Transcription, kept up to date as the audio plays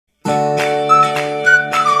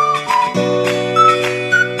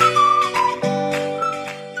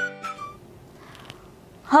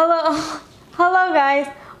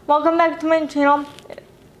to my channel.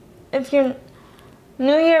 If you're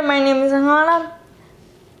new here, my name is Hannah.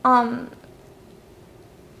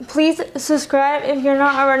 Please subscribe if you're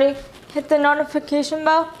not already. Hit the notification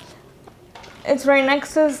bell. It's right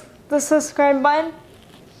next to the subscribe button.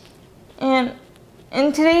 And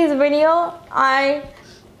in today's video, I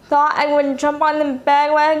thought I would jump on the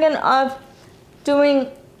bandwagon of doing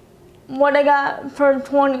what I got for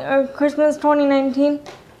Christmas 2019.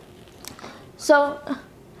 So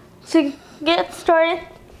to get started,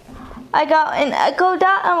 I got an Echo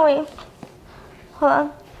Dot. Oh wait, hold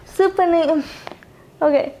on. Super name.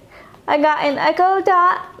 Okay, I got an Echo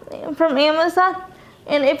Dot from Amazon,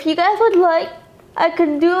 and if you guys would like, I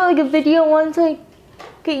could do like a video once I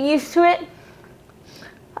get used to it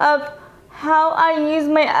of how I use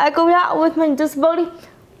my Echo Dot with my disability.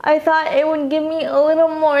 I thought it would give me a little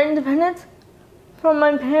more independence from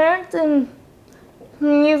my parents and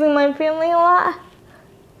from using my family a lot.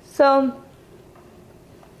 So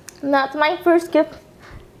that's my first gift.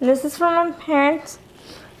 This is from my parents.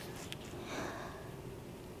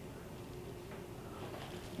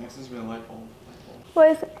 Next is my light bulb.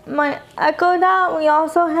 With my Echo Dot, we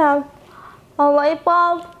also have a light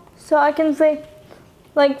bulb, so I can say,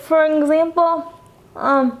 like for example,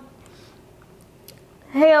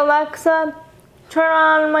 hey Alexa, turn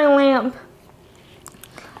on my lamp.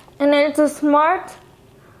 And it's a smart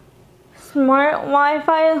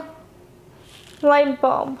Wi-Fi light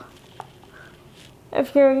bulb,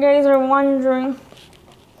 if you guys are wondering.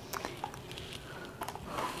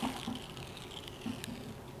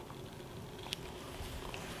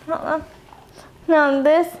 Now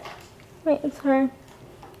this,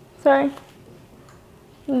 sorry.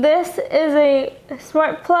 This is a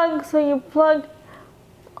smart plug, so you plug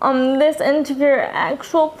this into your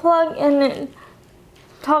actual plug and it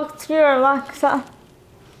talks to your Alexa.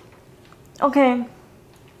 Okay.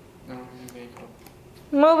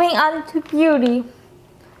 Moving on to beauty.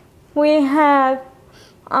 We have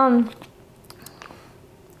on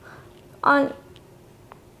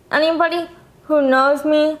anybody who knows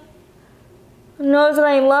me knows that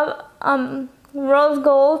I love rose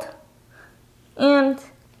gold, and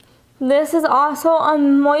this is also a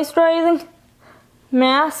moisturizing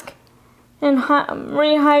mask and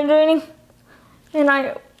rehydrating, and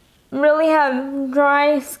I really have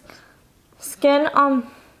dry skin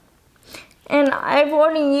and I've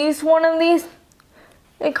already used one of these.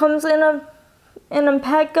 It comes in a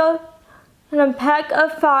pack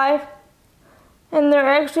of 5, and they're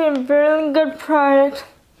actually a very good product.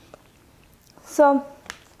 So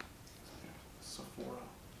Sephora.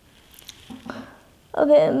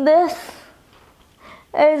 okay, this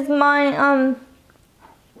is my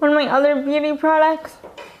one of my other beauty products.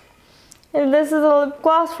 And this is a lip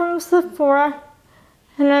gloss from Sephora,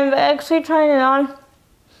 and I've actually tried it on.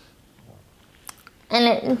 And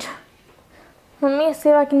it, let me see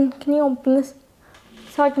if I can you open this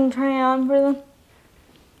so I can try it on for them?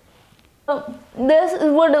 So this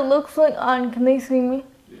is what it looks like on. Can they see me?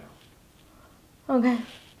 Yeah. Okay.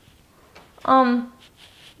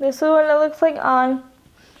 This is what it looks like on.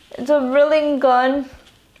 It's a really good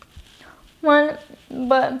one,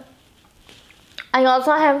 but I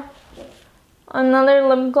also have another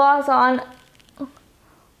lip gloss on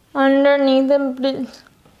underneath it, but it's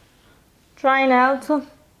drying out, so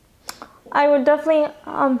I would definitely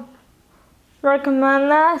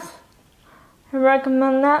recommend that.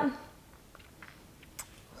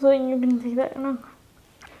 So you can see that.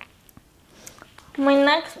 My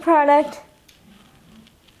next product.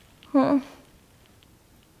 Can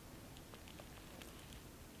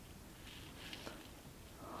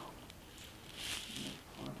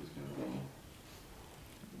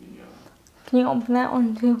you open that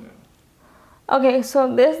one too? Yeah. Okay,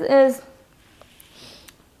 so this is.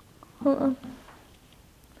 Hold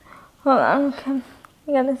on. Okay,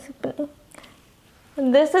 I gotta sip it.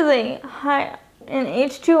 This is an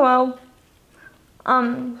H2O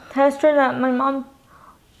tester that my mom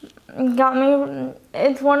got me.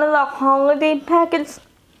 It's one of the holiday packets.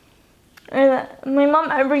 My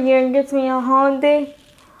mom every year gets me a holiday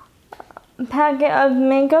packet of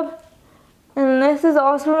makeup, and this is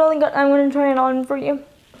also really good. I'm gonna try it on for you.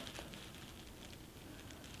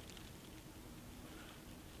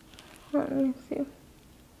 Let me see.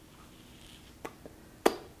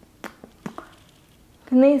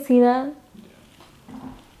 Can they see that? Yeah.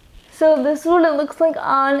 So this is what it looks like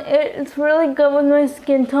on. It's really good with my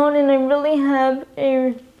skin tone, and I really have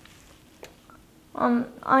a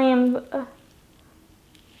I am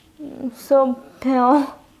so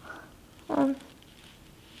pale.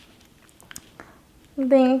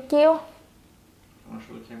 Thank you. I want to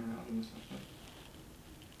show the camera now. Give me a second.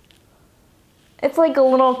 It's like a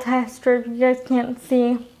little tester if you guys can't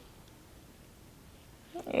see.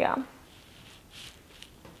 Yeah.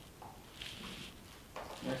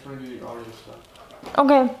 Next we're gonna do the audio stuff.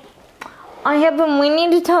 Okay. I have been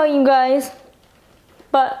waiting to tell you guys,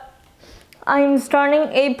 but I'm starting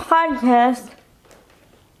a podcast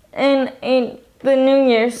in the new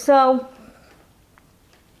year. So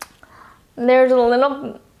there's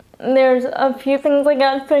a few things I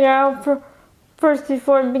gotta figure out first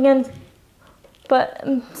before it begins. But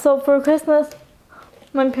so for Christmas,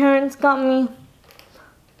 my parents got me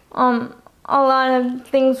a lot of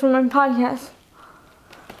things for my podcast.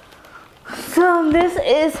 So this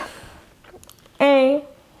is a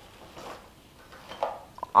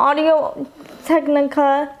Audio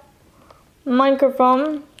Technica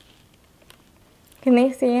microphone. Can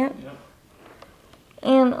they see it? Yep.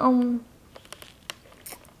 And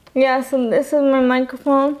yeah, so this is my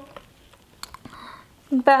microphone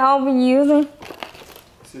that I'll be using.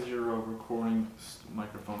 This is your recording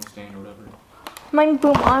microphone stand or whatever. My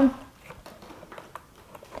boom on.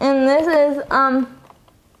 And this is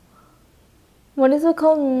what is it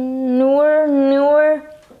called? Newer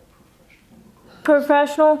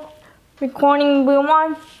professional recording boom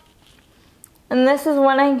on. And this is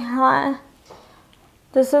what I got.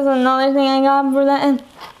 This is another thing I got for that, and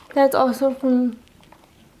that's also from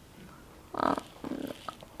Talk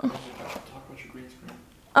about your green screen.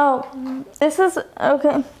 oh, this is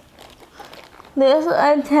okay. This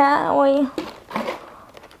wait,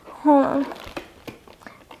 hold on.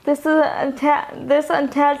 This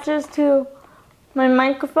attaches to my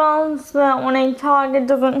microphone so that when I talk it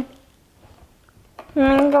doesn't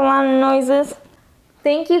make a lot of noises.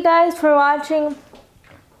 Thank you guys for watching.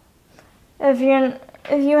 If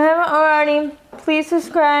you haven't already, please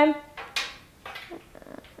subscribe.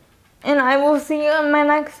 And I will see you in my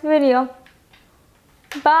next video.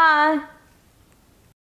 Bye.